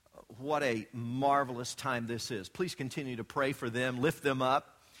what a marvelous time this is. Please continue to pray for them, lift them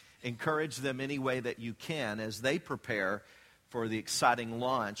up, encourage them any way that you can as they prepare for the exciting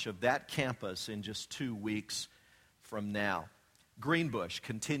launch of that campus in just 2 weeks from now. Greenbush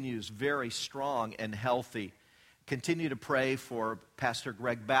continues very strong and healthy. Continue to pray for Pastor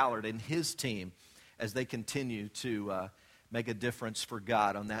Greg Ballard and his team as they continue to make a difference for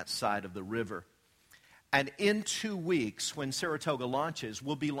God on that side of the river. And in 2 weeks, when Saratoga launches,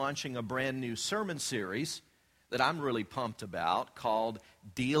 we'll be launching a brand new sermon series that I'm really pumped about called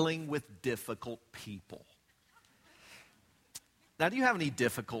Dealing with Difficult People. Now, do you have any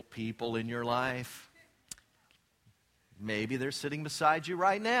difficult people in your life? Maybe they're sitting beside you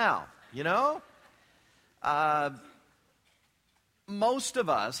right now, you know? Most of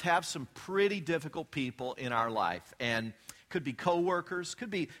us have some pretty difficult people in our life, and could be coworkers, could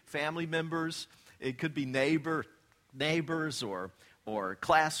be family members, it could be neighbors or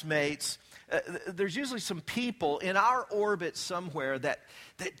classmates. There's usually some people in our orbit somewhere that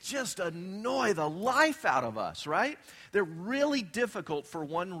just annoy the life out of us, right? They're really difficult for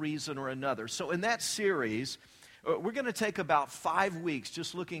one reason or another. So in that series, we're going to take about 5 weeks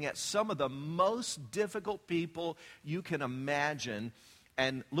just looking at some of the most difficult people you can imagine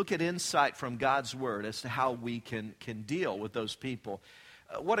and look at insight from God's Word as to how we can deal with those people.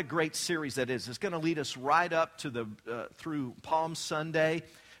 What a great series that is. It's going to lead us right up to through Palm Sunday,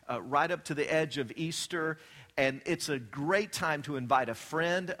 right up to the edge of Easter. And it's a great time to invite a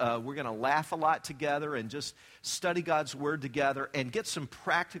friend. We're going to laugh a lot together and just study God's Word together and get some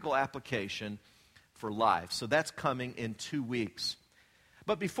practical application for life. So that's coming in 2 weeks.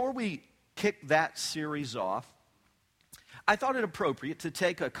 But before we kick that series off, I thought it appropriate to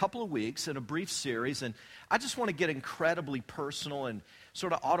take a couple of weeks in a brief series, and I just want to get incredibly personal and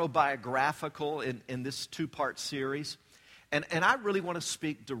sort of autobiographical in this 2-part series. And I really want to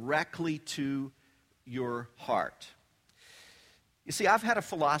speak directly to your heart. You see, I've had a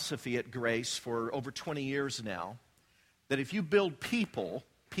philosophy at Grace for over 20 years now that if you build people,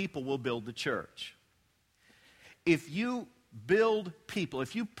 people will build the church. If you build people,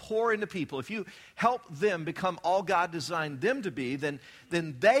 if you pour into people, if you help them become all God designed them to be, then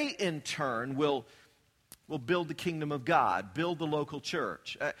they in turn will build the kingdom of God, build the local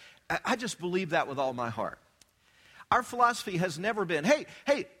church. I just believe that with all my heart. Our philosophy has never been, hey,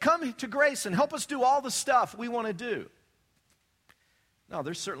 come to Grace and help us do all the stuff we want to do. No,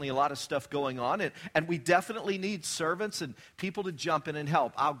 there's certainly a lot of stuff going on, and we definitely need servants and people to jump in and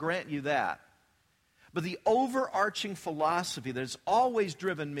help. I'll grant you that. But the overarching philosophy that has always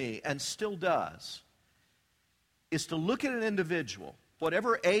driven me, and still does, is to look at an individual,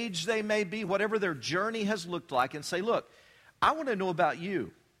 whatever age they may be, whatever their journey has looked like, and say, look, I want to know about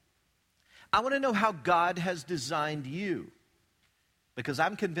you. I want to know how God has designed you. Because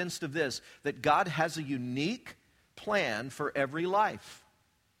I'm convinced of this, that God has a unique plan for every life.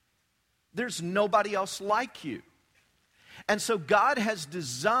 There's nobody else like you. And so God has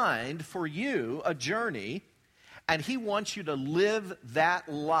designed for you a journey, and He wants you to live that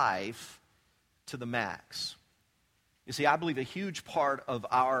life to the max. You see, I believe a huge part of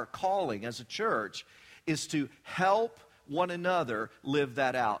our calling as a church is to help one another live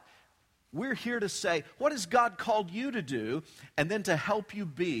that out. We're here to say, what has God called you to do? And then to help you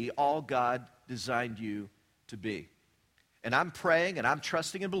be all God designed you to be. And I'm praying and I'm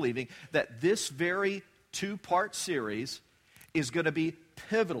trusting and believing that this very 2-part series is going to be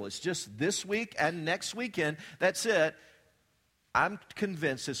pivotal. It's just this week and next weekend. That's it. I'm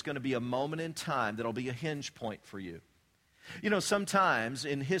convinced it's going to be a moment in time that'll be a hinge point for you. You know, sometimes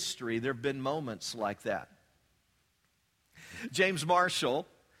in history there have been moments like that. James Marshall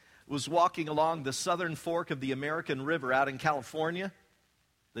was walking along the southern fork of the American River out in California.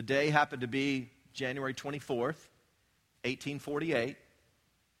 The day happened to be January 24th, 1848.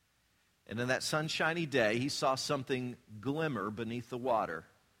 And in that sunshiny day, he saw something glimmer beneath the water.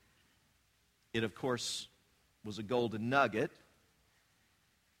 It, of course, was a golden nugget.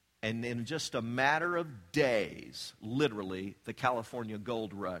 And in just a matter of days, literally, the California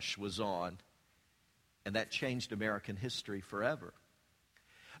gold rush was on. And that changed American history forever.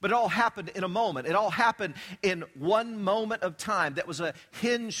 But it all happened in a moment. It all happened in one moment of time that was a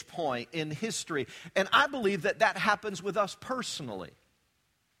hinge point in history. And I believe that that happens with us personally.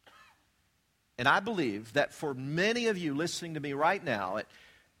 And I believe that for many of you listening to me right now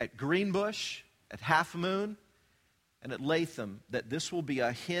at Greenbush, at Half Moon, and at Latham, that this will be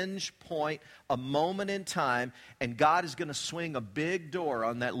a hinge point, a moment in time, and God is going to swing a big door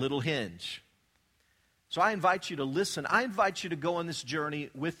on that little hinge. So I invite you to listen. I invite you to go on this journey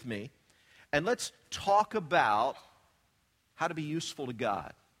with me, and let's talk about how to be useful to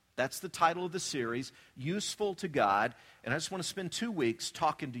God. That's the title of the series, Useful to God. And I just want to spend 2 weeks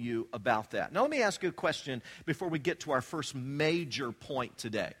talking to you about that. Now, let me ask you a question before we get to our first major point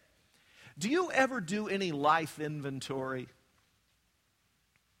today. Do you ever do any life inventory?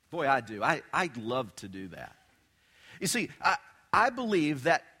 Boy, I do. I'd love to do that. You see, I believe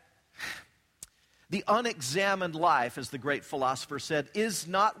that the unexamined life, as the great philosopher said, is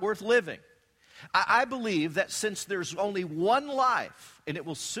not worth living. I believe that since there's only one life, and it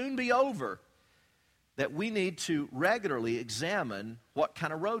will soon be over, that we need to regularly examine what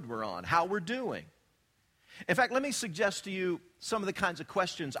kind of road we're on, how we're doing. In fact, let me suggest to you some of the kinds of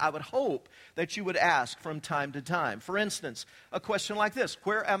questions I would hope that you would ask from time to time. For instance, a question like this: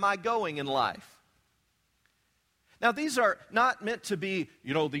 where am I going in life? Now, these are not meant to be,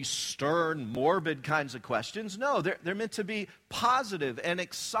 these stern, morbid kinds of questions. No, they're meant to be positive and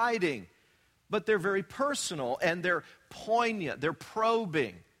exciting, but they're very personal and they're poignant, they're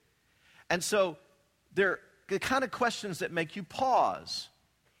probing. And so they're the kind of questions that make you pause.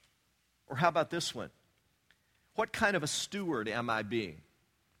 Or how about this one? What kind of a steward am I being?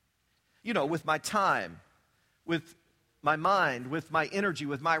 With my time, with my mind, with my energy,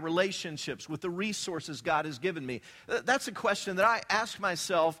 with my relationships, with the resources God has given me. That's a question that I ask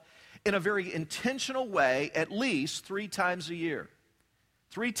myself in a very intentional way at least 3 times a year.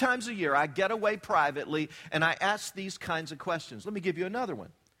 3 times a year I get away privately and I ask these kinds of questions. Let me give you another one.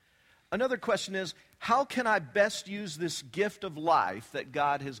 Another question is, how can I best use this gift of life that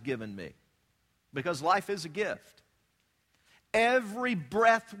God has given me? Because life is a gift. Every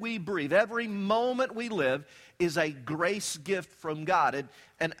breath we breathe, every moment we live is a grace gift from God.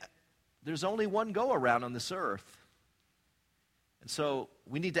 And there's only one go-around on this earth. And so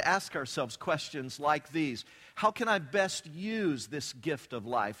we need to ask ourselves questions like these. How can I best use this gift of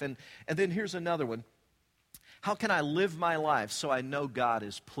life? And then here's another one. How can I live my life so I know God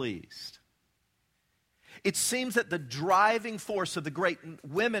is pleased? It seems that the driving force of the great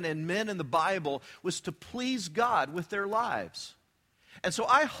women and men in the Bible was to please God with their lives. And so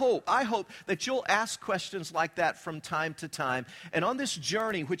I hope that you'll ask questions like that from time to time. And on this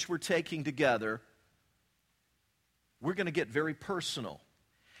journey which we're taking together, we're going to get very personal.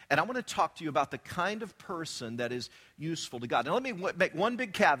 And I want to talk to you about the kind of person that is useful to God. Now let me make one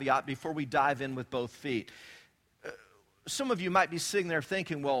big caveat before we dive in with both feet. Some of you might be sitting there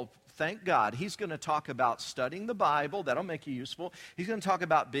thinking, well, thank God, he's going to talk about studying the Bible. That'll make you useful. He's going to talk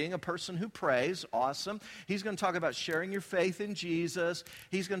about being a person who prays. Awesome. He's going to talk about sharing your faith in Jesus.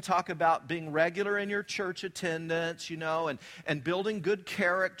 He's going to talk about being regular in your church attendance, and building good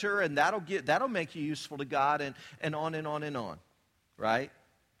character, and that'll make you useful to God, and on and on and on. Right?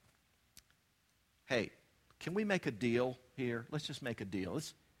 Hey, can we make a deal here? Let's just make a deal.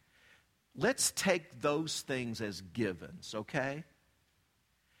 Let's take those things as givens, okay?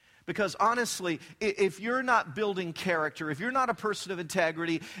 Because honestly, if you're not building character, if you're not a person of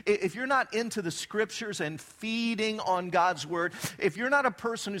integrity, if you're not into the Scriptures and feeding on God's Word, if you're not a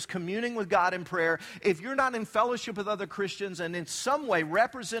person who's communing with God in prayer, if you're not in fellowship with other Christians and in some way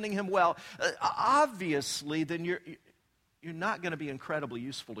representing Him well, obviously then you're not going to be incredibly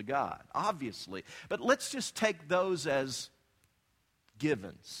useful to God, obviously. But let's just take those as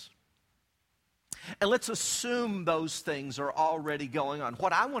givens. And let's assume those things are already going on.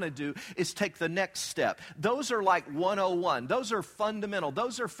 What I want to do is take the next step. Those are like 101. Those are fundamental.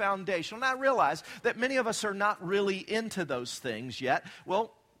 Those are foundational. And I realize that many of us are not really into those things yet.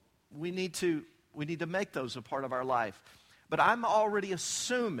 Well, we need to make those a part of our life. But I'm already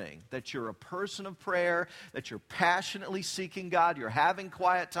assuming that you're a person of prayer, that you're passionately seeking God, you're having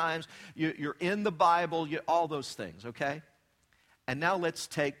quiet times, you're in the Bible, all those things, okay? And now let's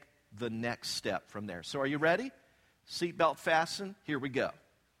take the next step from there. So are you ready? Seatbelt fastened. Here we go.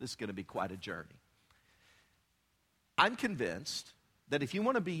 This is going to be quite a journey. I'm convinced that if you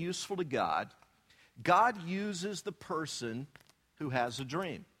want to be useful to God, God uses the person who has a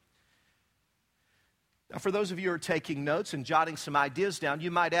dream. Now, for those of you who are taking notes and jotting some ideas down, you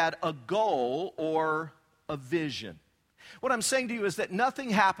might add a goal or a vision. What I'm saying to you is that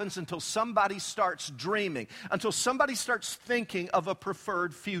nothing happens until somebody starts dreaming, until somebody starts thinking of a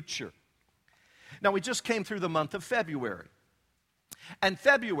preferred future. Now, we just came through the month of February. And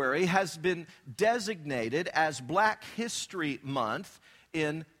February has been designated as Black History Month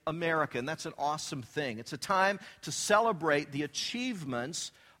in America. And that's an awesome thing. It's a time to celebrate the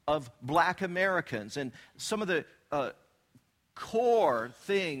achievements of Black Americans and some of the core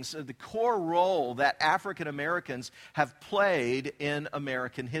things, the core role that African Americans have played in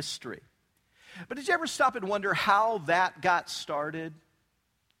American history. But did you ever stop and wonder how that got started?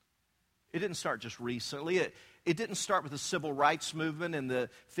 It didn't start just recently. it didn't start with the civil rights movement in the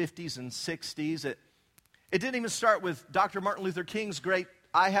 50s and 60s. It didn't even start with Dr. Martin Luther King's great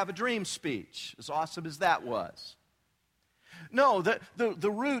I Have a Dream speech, as awesome as that was. No,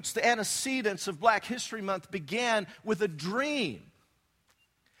 the roots, the antecedents of Black History Month began with a dream.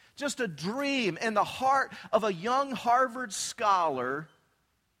 Just a dream in the heart of a young Harvard scholar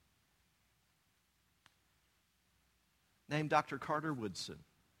named Dr. Carter Woodson.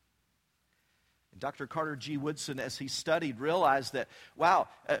 And Dr. Carter G. Woodson, as he studied, realized that, wow,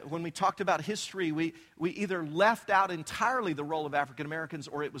 when we talked about history, we either left out entirely the role of African Americans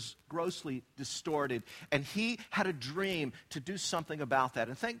or it was grossly distorted. And he had a dream to do something about that.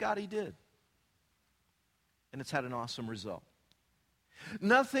 And thank God he did. And it's had an awesome result.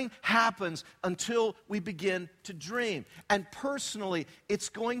 Nothing happens until we begin to dream. And personally, it's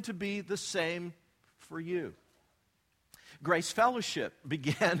going to be the same for you. Grace Fellowship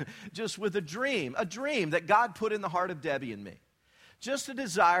began just with a dream that God put in the heart of Debbie and me. Just a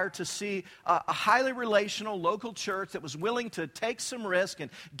desire to see a highly relational local church that was willing to take some risk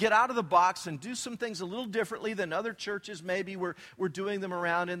and get out of the box and do some things a little differently than other churches maybe were doing them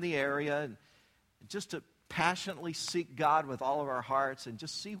around in the area. And just to passionately seek God with all of our hearts and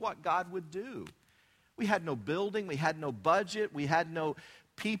just see what God would do. We had no building, we had no budget, we had no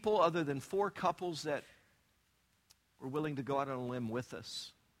people other than 4 couples that were willing to go out on a limb with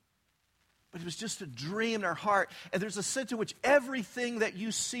us. But it was just a dream in our heart. And there's a sense in which everything that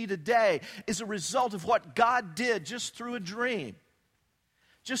you see today is a result of what God did just through a dream.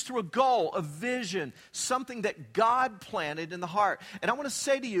 Just through a goal, a vision, something that God planted in the heart. And I want to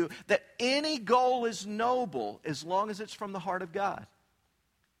say to you that any goal is noble as long as it's from the heart of God.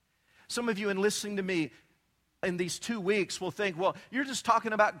 Some of you in listening to me in these 2 weeks will think, well, you're just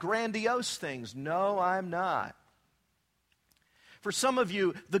talking about grandiose things. No, I'm not. For some of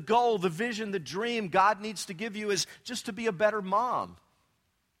you, the goal, the vision, the dream God needs to give you is just to be a better mom,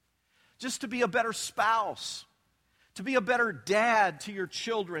 just to be a better spouse, to be a better dad to your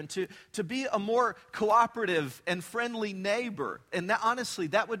children, to be a more cooperative and friendly neighbor. And that, honestly,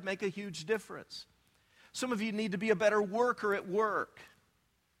 that would make a huge difference. Some of you need to be a better worker at work.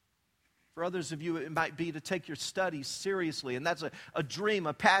 For others of you, it might be to take your studies seriously, and that's a dream,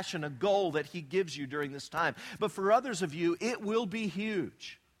 a passion, a goal that He gives you during this time. But for others of you, it will be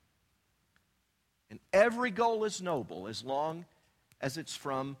huge. And every goal is noble as long as it's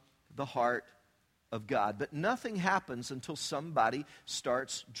from the heart of God. But nothing happens until somebody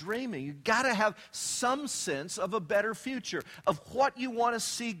starts dreaming. You've got to have some sense of a better future, of what you want to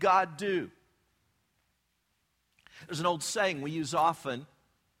see God do. There's an old saying we use often.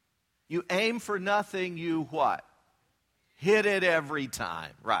 You aim for nothing, you what? Hit it every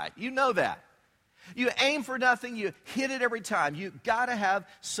time. Right, you know that. You aim for nothing, you hit it every time. You got to have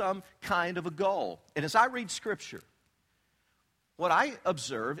some kind of a goal. And as I read Scripture, what I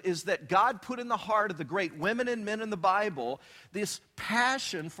observe is that God put in the heart of the great women and men in the Bible this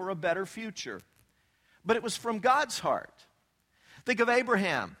passion for a better future. But it was from God's heart. Think of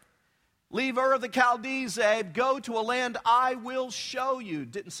Abraham. Leave Ur of the Chaldees, Abe. Go to a land I will show you.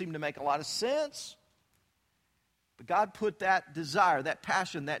 Didn't seem to make a lot of sense. But God put that desire, that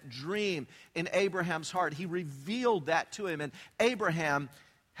passion, that dream in Abraham's heart. He revealed that to him. And Abraham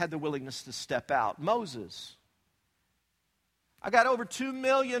had the willingness to step out. Moses. I got over 2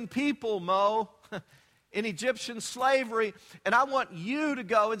 million people, Mo, in Egyptian slavery. And I want you to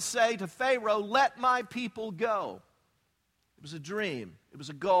go and say to Pharaoh, let my people go. It was a dream. It was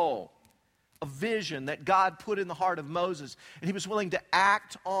a goal. A vision that God put in the heart of Moses, and he was willing to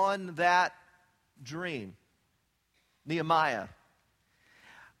act on that dream. Nehemiah.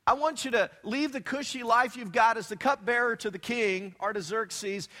 I want you to leave the cushy life you've got as the cupbearer to the king,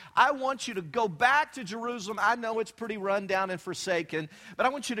 Artaxerxes. I want you to go back to Jerusalem. I know it's pretty run down and forsaken, but I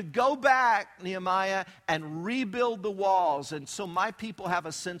want you to go back, Nehemiah, and rebuild the walls. And so my people have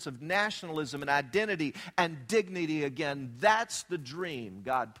a sense of nationalism and identity and dignity again. That's the dream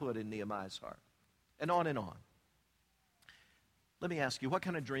God put in Nehemiah's heart. And on and on. Let me ask you, what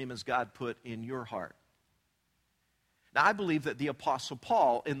kind of dream has God put in your heart? Now, I believe that the Apostle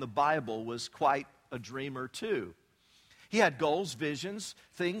Paul in the Bible was quite a dreamer too. He had goals, visions,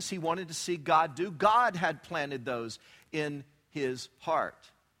 things he wanted to see God do. God had planted those in his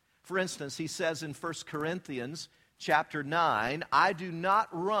heart. For instance, he says in 1 Corinthians chapter 9, I do not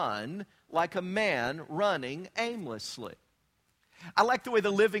run like a man running aimlessly. I like the way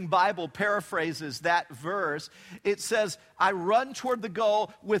the Living Bible paraphrases that verse. It says, I run toward the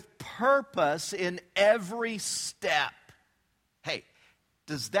goal with purpose in every step. Hey,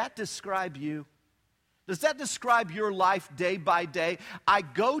 does that describe you? Does that describe your life day by day? I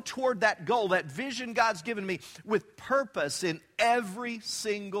go toward that goal, that vision God's given me, with purpose in every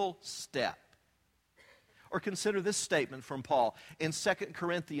single step. Or consider this statement from Paul in 2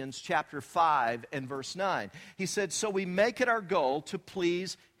 Corinthians chapter 5 and verse 9. He said, so we make it our goal to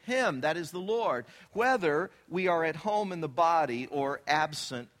please Him, that is the Lord, whether we are at home in the body or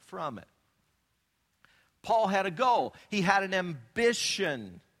absent from it. Paul had a goal. He had an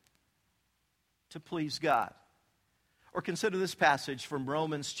ambition to please God. Or consider this passage from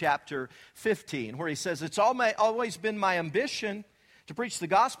Romans chapter 15, where he says, it's always been my ambition to preach the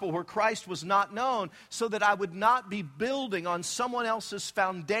gospel where Christ was not known, so that I would not be building on someone else's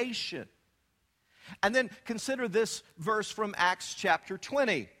foundation. And then consider this verse from Acts chapter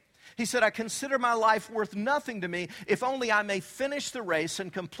 20. He said, I consider my life worth nothing to me, if only I may finish the race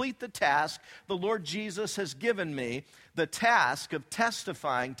and complete the task the Lord Jesus has given me, the task of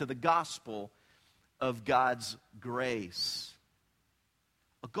testifying to the gospel of God's grace.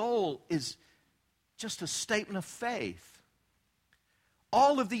 A goal is just a statement of faith.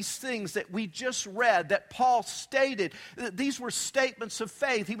 All of these things that we just read, that Paul stated, these were statements of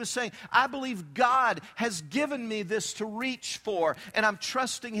faith. He was saying, I believe God has given me this to reach for, and I'm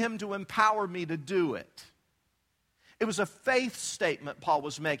trusting Him to empower me to do it. It was a faith statement Paul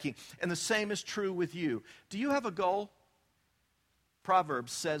was making, and the same is true with you. Do you have a goal?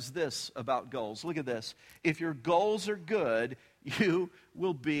 Proverbs says this about goals. Look at this. If your goals are good, you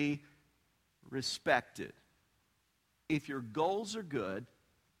will be respected. If your goals are good,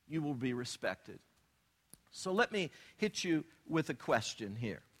 you will be respected. So let me hit you with a question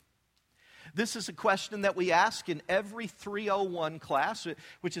here. This is a question that we ask in every 301 class,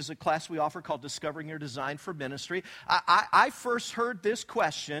 which is a class we offer called Discovering Your Design for Ministry. I first heard this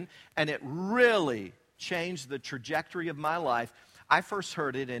question, and it really changed the trajectory of my life. I first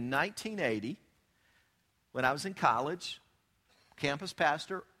heard it in 1980 when I was in college. Campus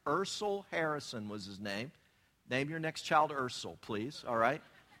pastor Ursel Harrison was his name. Name your next child Ursel, please, all right?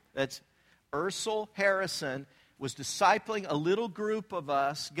 That's Ursel Harrison was discipling a little group of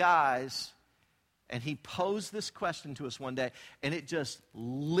us guys, and he posed this question to us one day, and it just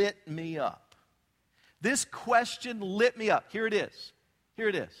lit me up. This question lit me up. Here it is. Here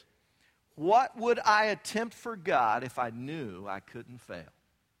it is. What would I attempt for God if I knew I couldn't fail?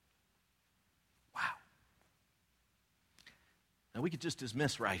 Wow. Now we could just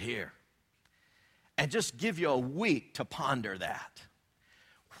dismiss right here and just give you a week to ponder that.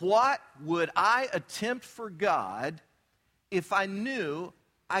 What would I attempt for God if I knew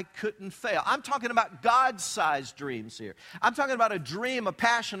I couldn't fail? I'm talking about God-sized dreams here. I'm talking about a dream, a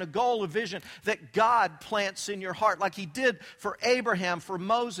passion, a goal, a vision that God plants in your heart, like He did for Abraham, for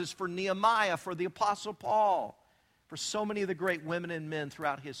Moses, for Nehemiah, for the Apostle Paul, for so many of the great women and men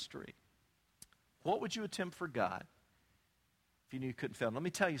throughout history. What would you attempt for God if you knew you couldn't fail? Let me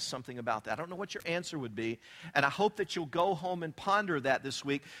tell you something about that. I don't know what your answer would be, and I hope that you'll go home and ponder that this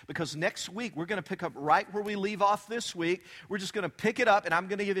week, because next week we're going to pick up right where we leave off this week. We're just going to pick it up, and I'm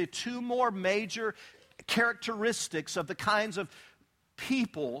going to give you 2 more major characteristics of the kinds of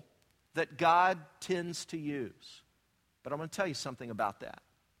people that God tends to use. But I'm going to tell you something about that.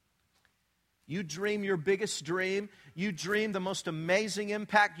 You dream your biggest dream. You dream the most amazing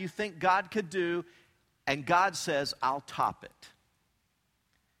impact you think God could do, and God says, I'll top it.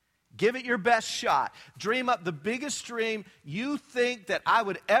 Give it your best shot. Dream up the biggest dream you think that I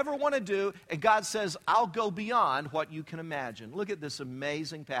would ever want to do, and God says, I'll go beyond what you can imagine. Look at this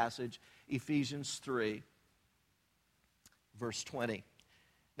amazing passage, Ephesians 3, verse 20.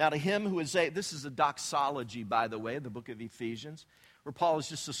 Now to Him who is this is a doxology, by the way, the book of Ephesians, where Paul is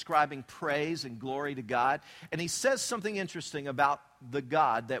just ascribing praise and glory to God. And he says something interesting about the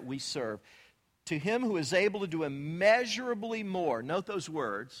God that we serve. To Him who is able to do immeasurably more, note those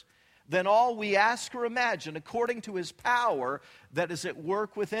words, than all we ask or imagine, according to His power that is at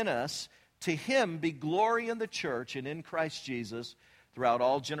work within us, to Him be glory in the church and in Christ Jesus throughout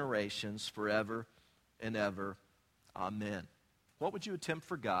all generations, forever and ever. Amen. What would you attempt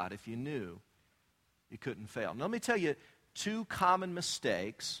for God if you knew you couldn't fail? Now, let me tell you 2 common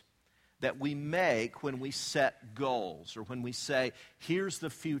mistakes that we make when we set goals, or when we say, here's the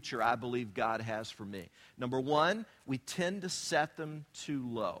future I believe God has for me. Number 1, we tend to set them too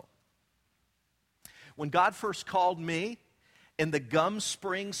low. When God first called me in the Gum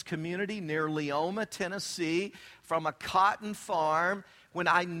Springs community near Leoma, Tennessee, from a cotton farm, when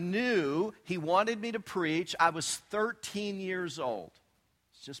I knew He wanted me to preach, I was 13 years old.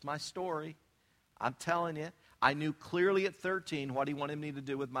 It's just my story. I'm telling you. I knew clearly at 13 what He wanted me to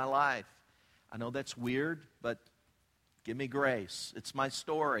do with my life. I know that's weird, but Give me grace. It's my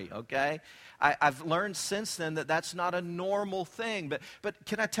story, okay? I've learned since then that that's not a normal thing. But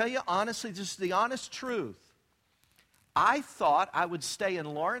can I tell you honestly, just the honest truth? I thought I would stay in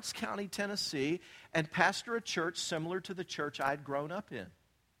Lawrence County, Tennessee, and pastor a church similar to the church I'd grown up in.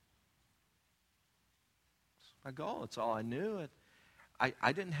 It's my goal. It's all I knew.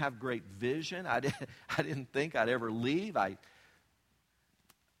 I didn't have great vision. I didn't think I'd ever leave. I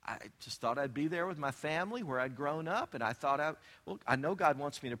just thought I'd be there with my family where I'd grown up, and I thought, I know God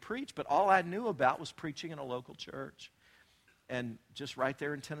wants me to preach, but all I knew about was preaching in a local church. And just right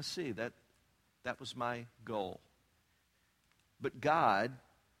there in Tennessee, that was my goal. But God,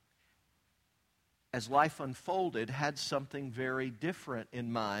 as life unfolded, had something very different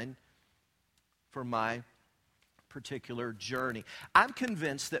in mind for my particular journey. I'm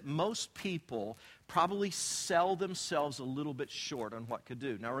convinced that most people probably sell themselves a little bit short on what could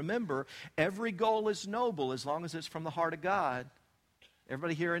do. Now remember, every goal is noble as long as it's from the heart of God.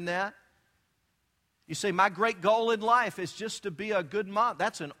 Everybody hearing that? You say, my great goal in life is just to be a good mom.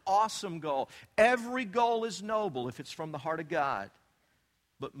 That's an awesome goal. Every goal is noble if it's from the heart of God.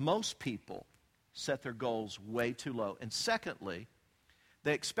 But most people set their goals way too low. And secondly,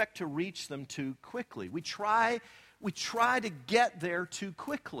 they expect to reach them too quickly. We try to get there too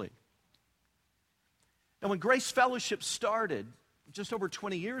quickly. And when Grace Fellowship started just over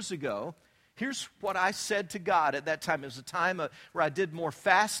 20 years ago, here's what I said to God at that time. It was a time where I did more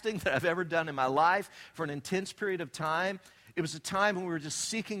fasting than I've ever done in my life for an intense period of time. It was a time when we were just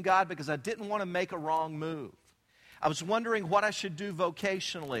seeking God because I didn't want to make a wrong move. I was wondering what I should do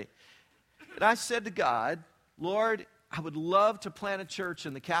vocationally. And I said to God, Lord, I would love to plant a church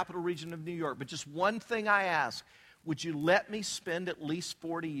in the capital region of New York, but just one thing I ask, would you let me spend at least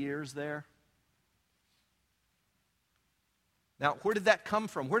 40 years there? Now, where did that come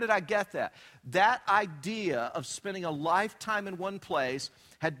from? Where did I get that? That idea of spending a lifetime in one place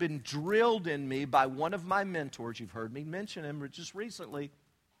had been drilled in me by one of my mentors. You've heard me mention him just recently,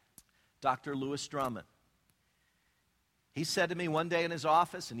 Dr. Lewis Drummond. He said to me one day in his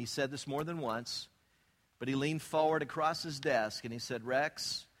office, and he said this more than once, but he leaned forward across his desk and he said,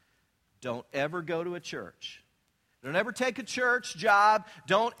 Rex, don't ever go to a church. Don't ever take a church job.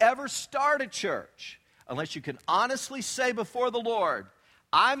 Don't ever start a church unless you can honestly say before the Lord,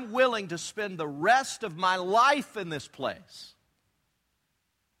 I'm willing to spend the rest of my life in this place.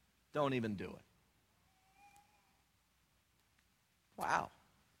 Don't even do it. Wow.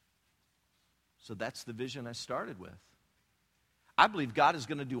 So that's the vision I started with. I believe God is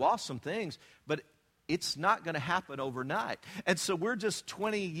going to do awesome things, but it's not going to happen overnight. And so we're just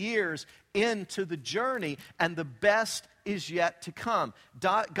 20 years into the journey, and the best is yet to come.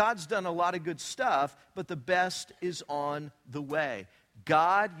 God's done a lot of good stuff, but the best is on the way.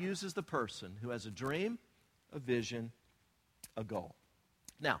 God uses the person who has a dream, a vision, a goal.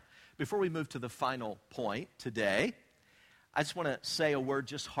 Now, before we move to the final point today, I just want to say a word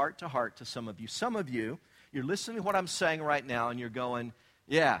just heart to heart to some of you. Some of you, you're listening to what I'm saying right now, and you're going,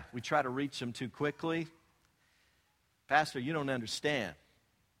 yeah, we try to reach them too quickly. Pastor, you don't understand.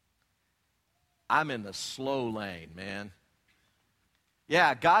 I'm in the slow lane, man.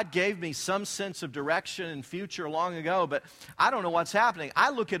 Yeah, God gave me some sense of direction and future long ago, but I don't know what's happening.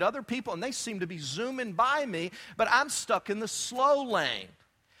 I look at other people, and they seem to be zooming by me, but I'm stuck in the slow lane.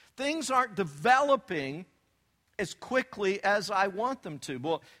 Things aren't developing as quickly as I want them to.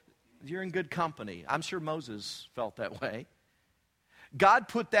 Well, you're in good company. I'm sure Moses felt that way. God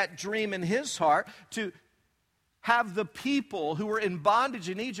put that dream in his heart to have the people who were in bondage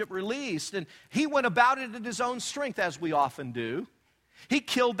in Egypt released, and he went about it in his own strength, as we often do. He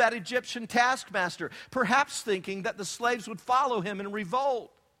killed that Egyptian taskmaster, perhaps thinking that the slaves would follow him in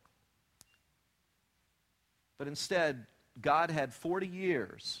revolt. But instead, God had 40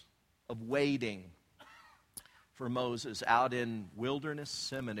 years of waiting for Moses out in Wilderness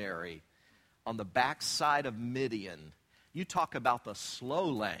Seminary on the backside of Midian. You talk about the slow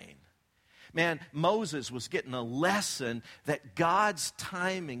lane. Man, Moses was getting a lesson that God's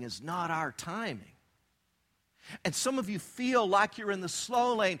timing is not our timing. And some of you feel like you're in the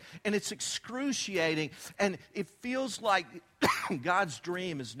slow lane, and it's excruciating, and it feels like God's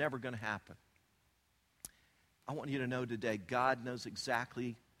dream is never going to happen. I want you to know today, God knows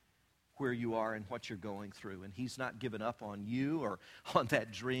exactly where you are and what you're going through, and he's not given up on you or on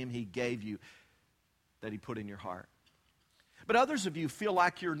that dream he gave you that he put in your heart. But others of you feel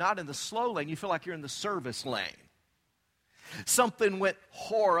like you're not in the slow lane. You feel like you're in the service lane. Something went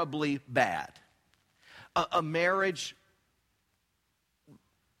horribly bad. A marriage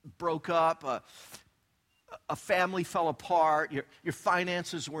broke up. a family fell apart, your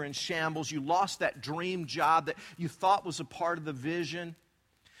finances were in shambles, you lost that dream job that you thought was a part of the vision,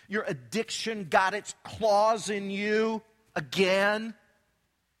 your addiction got its claws in you again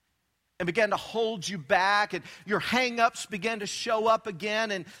and began to hold you back, and your hang-ups began to show up again,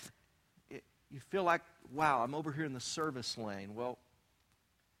 and you feel like, wow, I'm over here in the service lane. Well,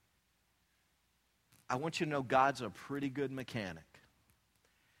 I want you to know God's a pretty good mechanic.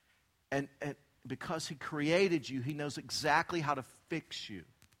 And because He created you, He knows exactly how to fix you.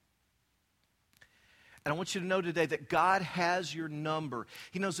 And I want you to know today that God has your number.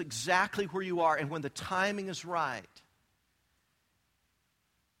 He knows exactly where you are, and when the timing is right,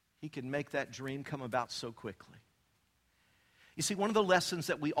 He can make that dream come about so quickly. You see, one of the lessons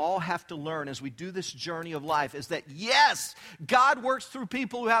that we all have to learn as we do this journey of life is that, yes, God works through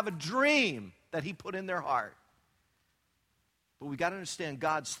people who have a dream that He put in their heart. But we got to understand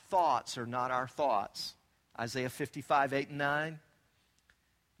God's thoughts are not our thoughts. Isaiah 55, 8 and 9.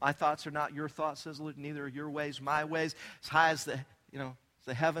 My thoughts are not your thoughts, says the Lord, neither are your ways my ways. As high as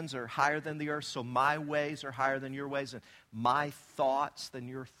the heavens are higher than the earth, so my ways are higher than your ways, and my thoughts than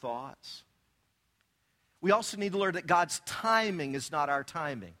your thoughts. We also need to learn that God's timing is not our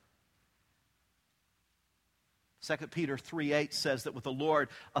timing. 2 Peter 3:8 says that with the Lord,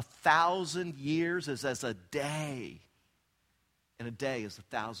 1,000 years is as a day, and a day is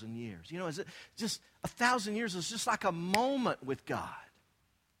 1,000 years. You know, is it just 1,000 years is just like a moment with God.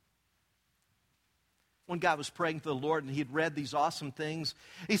 One guy was praying to the Lord, and he had read these awesome things.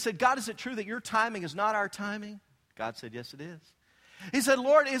 He said, God, is it true that your timing is not our timing? God said, yes, it is. He said,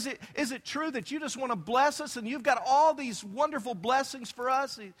 Lord, is it true that you just want to bless us and you've got all these wonderful blessings for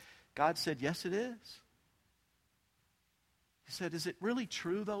us? God said, yes, it is. He said, is it really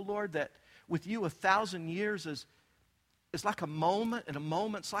true, though, Lord, that with you 1,000 years is like a moment, and a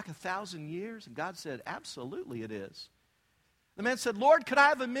moment's like 1,000 years? And God said, absolutely it is. The man said, Lord, could I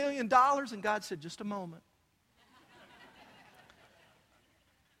have $1 million? And God said, just a moment.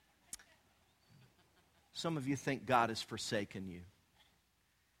 Some of you think God has forsaken you.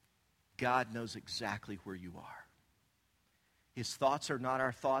 God knows exactly where you are. His thoughts are not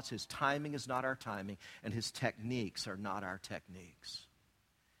our thoughts. His timing is not our timing. And His techniques are not our techniques.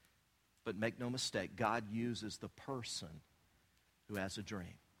 But make no mistake, God uses the person who has a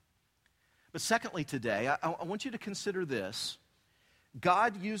dream. But secondly today, I want you to consider this.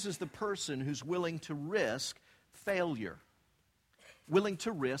 God uses the person who's willing to risk failure. Willing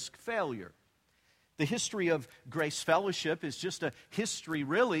to risk failure. The history of Grace Fellowship is just a history,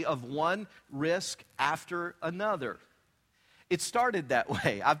 really, of one risk after another. It started that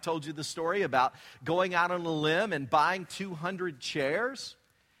way. I've told you the story about going out on a limb and buying 200 chairs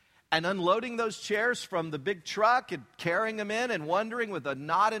and unloading those chairs from the big truck and carrying them in and wondering with a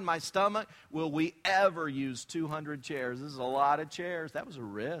knot in my stomach, will we ever use 200 chairs? This is a lot of chairs. That was a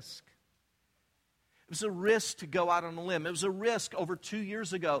risk. It was a risk to go out on a limb. It was a risk over 2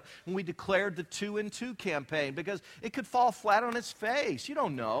 years ago when we declared the 2 and 2 campaign because it could fall flat on its face. You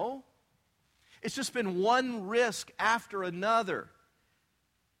don't know. It's just been one risk after another.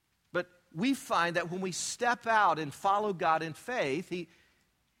 But we find that when we step out and follow God in faith,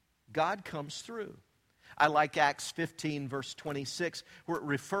 God comes through. I like Acts 15, verse 26, where it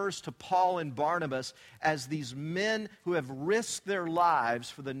refers to Paul and Barnabas as these men who have risked their lives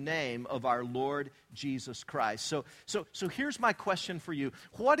for the name of our Lord Jesus Christ. So here's my question for you.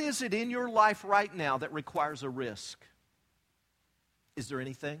 What is it in your life right now that requires a risk? Is there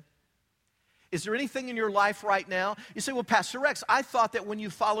anything? Is there anything in your life right now? You say, well, Pastor Rex, I thought that when you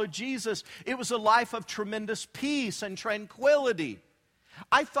followed Jesus, it was a life of tremendous peace and tranquility.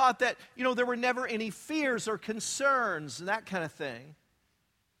 I thought that, there were never any fears or concerns and that kind of thing.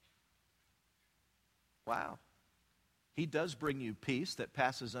 Wow. He does bring you peace that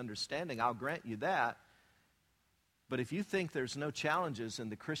passes understanding. I'll grant you that. But if you think there's no challenges in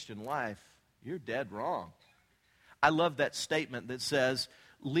the Christian life, you're dead wrong. I love that statement that says,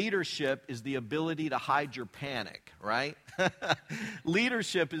 leadership is the ability to hide your panic, right?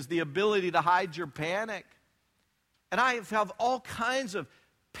 Leadership is the ability to hide your panic. And I have all kinds of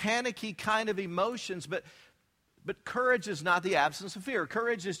panicky kind of emotions, but courage is not the absence of fear.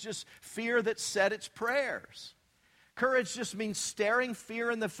 Courage is just fear that said its prayers. Courage just means staring fear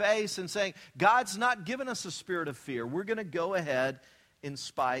in the face and saying, God's not given us a spirit of fear. We're going to go ahead in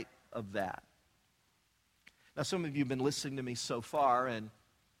spite of that. Now, some of you have been listening to me so far, and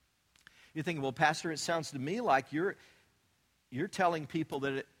you're thinking, well, Pastor, it sounds to me like you're telling people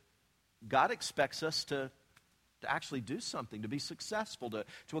that God expects us to actually do something, to be successful,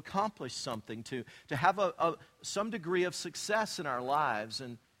 to accomplish something, to have some degree of success in our lives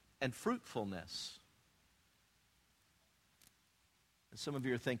and fruitfulness. And some of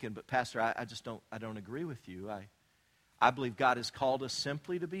you are thinking, but Pastor, I don't agree with you. I believe God has called us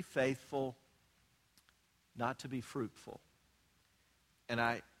simply to be faithful, not to be fruitful. And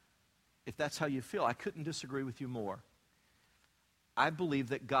if that's how you feel, I couldn't disagree with you more. I believe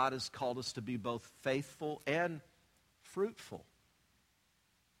that God has called us to be both faithful and fruitful.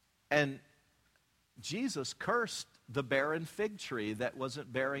 And Jesus cursed the barren fig tree that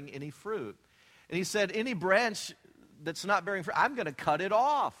wasn't bearing any fruit. And he said, any branch that's not bearing fruit, I'm going to cut it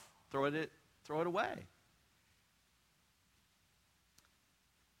off, throw it away.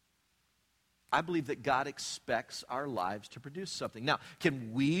 I believe that God expects our lives to produce something. Now,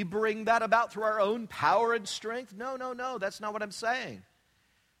 can we bring that about through our own power and strength? No. That's not what I'm saying.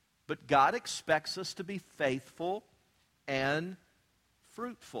 But God expects us to be faithful and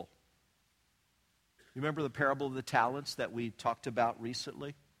fruitful. You remember the parable of the talents that we talked about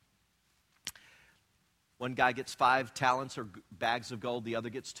recently? One guy gets 5 talents or bags of gold. The other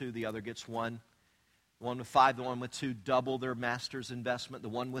gets 2. The other gets 1. The one with 5, the one with 2 double their master's investment. The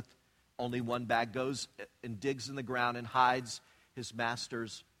one with only 1 bag goes and digs in the ground and hides his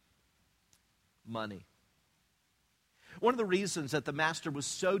master's money. One of the reasons that the master was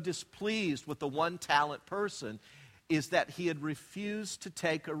so displeased with the 1 talent person is that he had refused to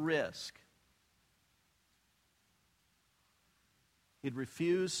take a risk. He'd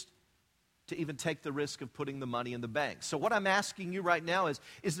refused to even take the risk of putting the money in the bank. So what I'm asking you right now is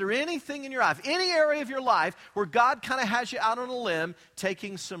there anything in your life, any area of your life, where God kind of has you out on a limb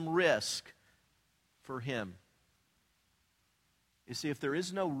taking some risk for Him? You see, if there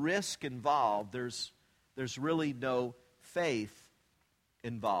is no risk involved, there's really no faith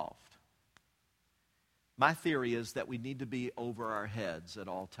involved. My theory is that we need to be over our heads at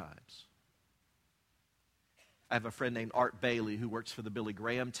all times. I have a friend named Art Bailey who works for the Billy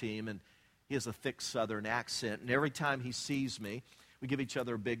Graham team, and he has a thick Southern accent. And every time he sees me, we give each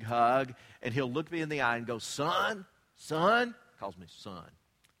other a big hug, and he'll look me in the eye and go, son, calls me son,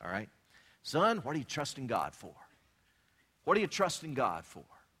 all right? Son, what are you trusting God for? What are you trusting God for?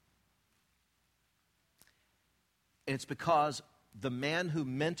 And it's because the man who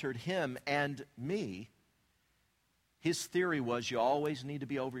mentored him and me, his theory was you always need to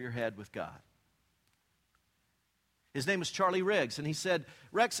be over your head with God. His name was Charlie Riggs, and he said,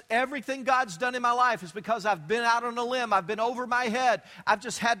 Rex, everything God's done in my life is because I've been out on a limb. I've been over my head. I've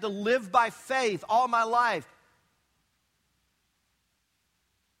just had to live by faith all my life.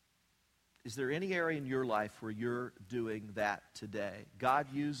 Is there any area in your life where you're doing that today? God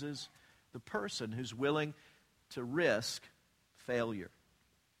uses the person who's willing to risk failure.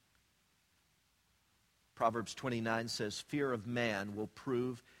 Proverbs 29 says, fear of man will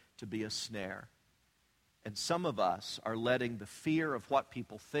prove to be a snare. And some of us are letting the fear of what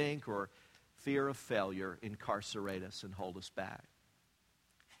people think or fear of failure incarcerate us and hold us back.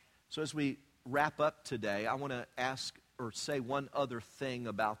 So as we wrap up today, I want to ask or say one other thing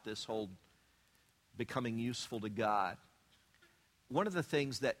about this whole becoming useful to God. One of the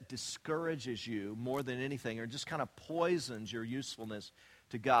things that discourages you more than anything, or just kind of poisons your usefulness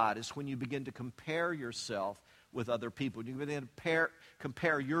to God, is when you begin to compare yourself with other people. You begin to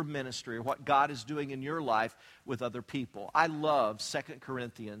compare your ministry or what God is doing in your life with other people. I love 2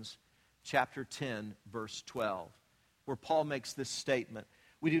 Corinthians chapter 10, verse 12, where Paul makes this statement.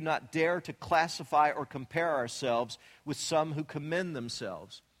 We do not dare to classify or compare ourselves with some who commend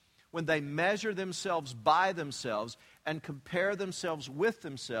themselves. When they measure themselves by themselves and compare themselves with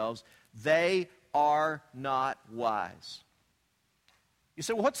themselves, they are not wise. You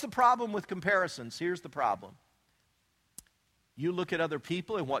say, well, what's the problem with comparisons? Here's the problem. You look at other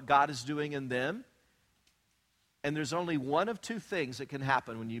people and what God is doing in them, and there's only one of 2 things that can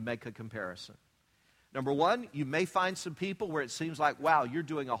happen when you make a comparison. Number one, you may find some people where it seems like, wow, you're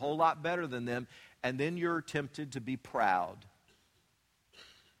doing a whole lot better than them, and then you're tempted to be proud.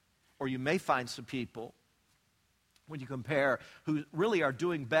 Or you may find some people, when you compare, who really are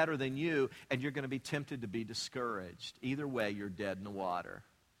doing better than you, and you're going to be tempted to be discouraged. Either way, you're dead in the water.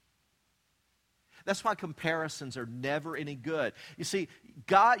 That's why comparisons are never any good. You see,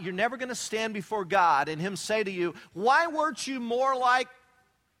 God, you're never going to stand before God and Him say to you, why weren't you more like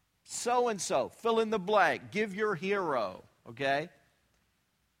so-and-so? Fill in the blank. Give your hero, okay?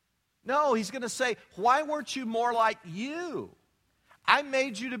 No, He's going to say, why weren't you more like you? I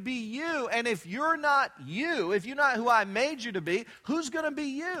made you to be you, and if you're not you, if you're not who I made you to be, who's going to be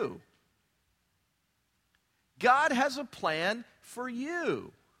you? God has a plan for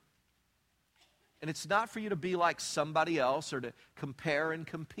you. And it's not for you to be like somebody else or to compare and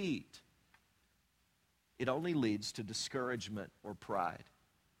compete. It only leads to discouragement or pride.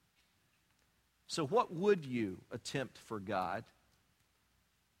 So what would you attempt for God?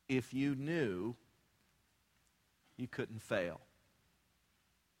 if you knew you couldn't fail.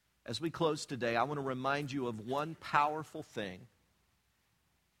 As we close today, I want to remind you of one powerful thing.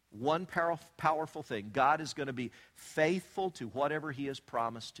 One powerful thing. God is going to be faithful to whatever He has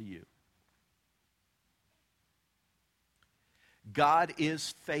promised to you. God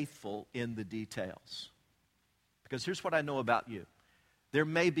is faithful in the details. Because here's what I know about you. There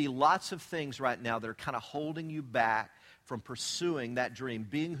may be lots of things right now that are kind of holding you back from pursuing that dream,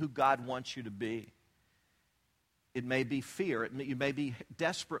 being who God wants you to be. It may be fear. You may be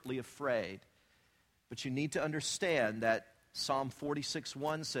desperately afraid. But you need to understand that Psalm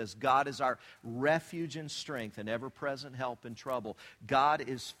 46:1 says, God is our refuge and strength and ever-present help in trouble. God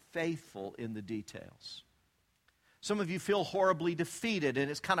is faithful in the details. Some of you feel horribly defeated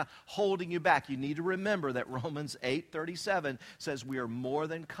and it's kind of holding you back. You need to remember that Romans 8:37 says we are more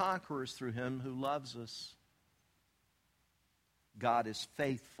than conquerors through Him who loves us. God is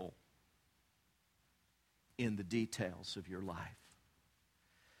faithful in the details of your life.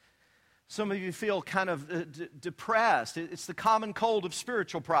 Some of you feel kind of depressed. It's the common cold of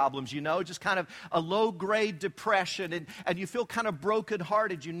spiritual problems, just kind of a low-grade depression, and you feel kind of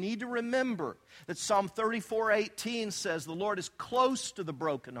brokenhearted. You need to remember that Psalm 34:18 says the Lord is close to the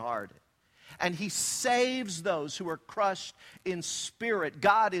brokenhearted, and He saves those who are crushed in spirit.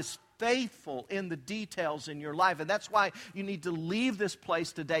 God is faithful in the details in your life, and that's why you need to leave this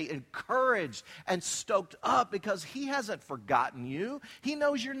place today encouraged and stoked up, because He hasn't forgotten you. He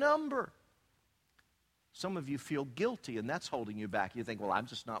knows your number. Some of you feel guilty, and that's holding you back. You think, well, I'm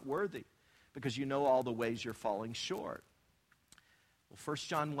just not worthy, because you know all the ways you're falling short. Well, 1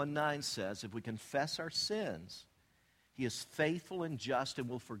 John 1:9 says, if we confess our sins, He is faithful and just and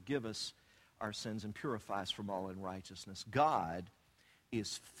will forgive us our sins and purify us from all unrighteousness. God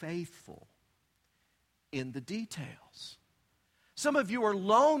is faithful in the details. Some of you are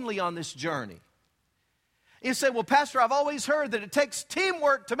lonely on this journey. You say, well, Pastor, I've always heard that it takes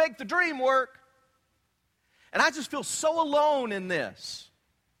teamwork to make the dream work. And I just feel so alone in this.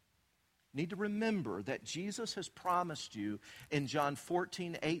 You need to remember that Jesus has promised you in John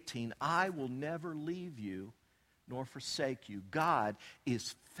 14:18, I will never leave you nor forsake you. God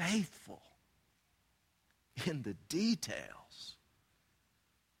is faithful in the details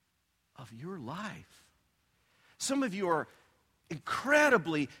of your life. Some of you are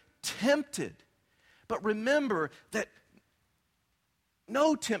incredibly tempted, but remember that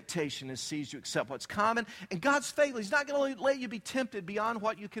no temptation has seized you except what's common, and God's faithful. He's not going to let you be tempted beyond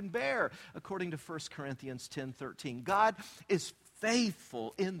what you can bear, according to 1 Corinthians 10:13. God is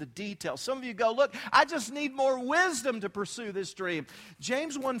faithful in the details. Some of you go, look, I just need more wisdom to pursue this dream.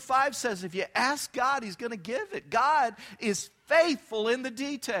 James 1:5 says if you ask God, He's going to give it. God is faithful in the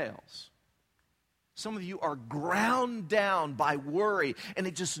details. Some of you are ground down by worry, and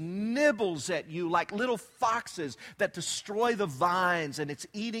it just nibbles at you like little foxes that destroy the vines, and it's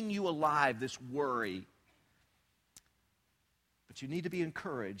eating you alive, this worry. But you need to be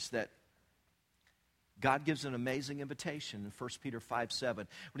encouraged that God gives an amazing invitation in 1 Peter 5:7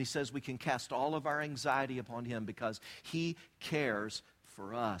 when He says we can cast all of our anxiety upon Him because He cares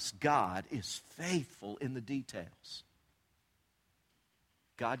for us. God is faithful in the details.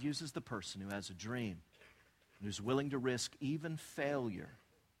 God uses the person who has a dream and who's willing to risk even failure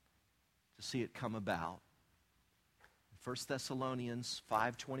to see it come about. 1 Thessalonians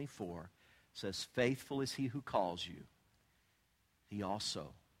 5:24 says, faithful is He who calls you. He also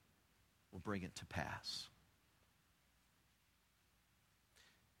will bring it to pass.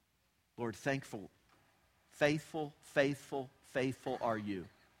 Lord, faithful are you,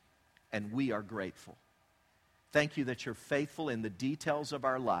 and we are grateful. Thank you that you're faithful in the details of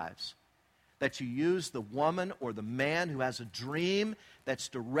our lives, that you use the woman or the man who has a dream that's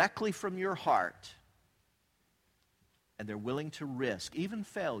directly from your heart, and they're willing to risk even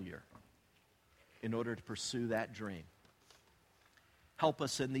failure in order to pursue that dream. Help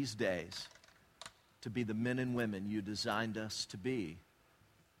us in these days to be the men and women you designed us to be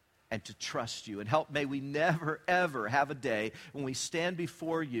and to trust you. And may we never, ever have a day when we stand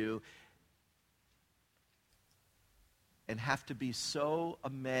before you and have to be so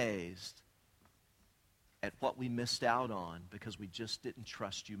amazed at what we missed out on because we just didn't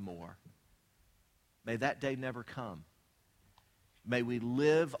trust you more. May that day never come. May we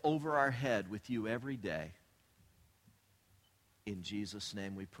live over our head with you every day. In Jesus'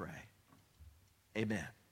 name we pray. Amen.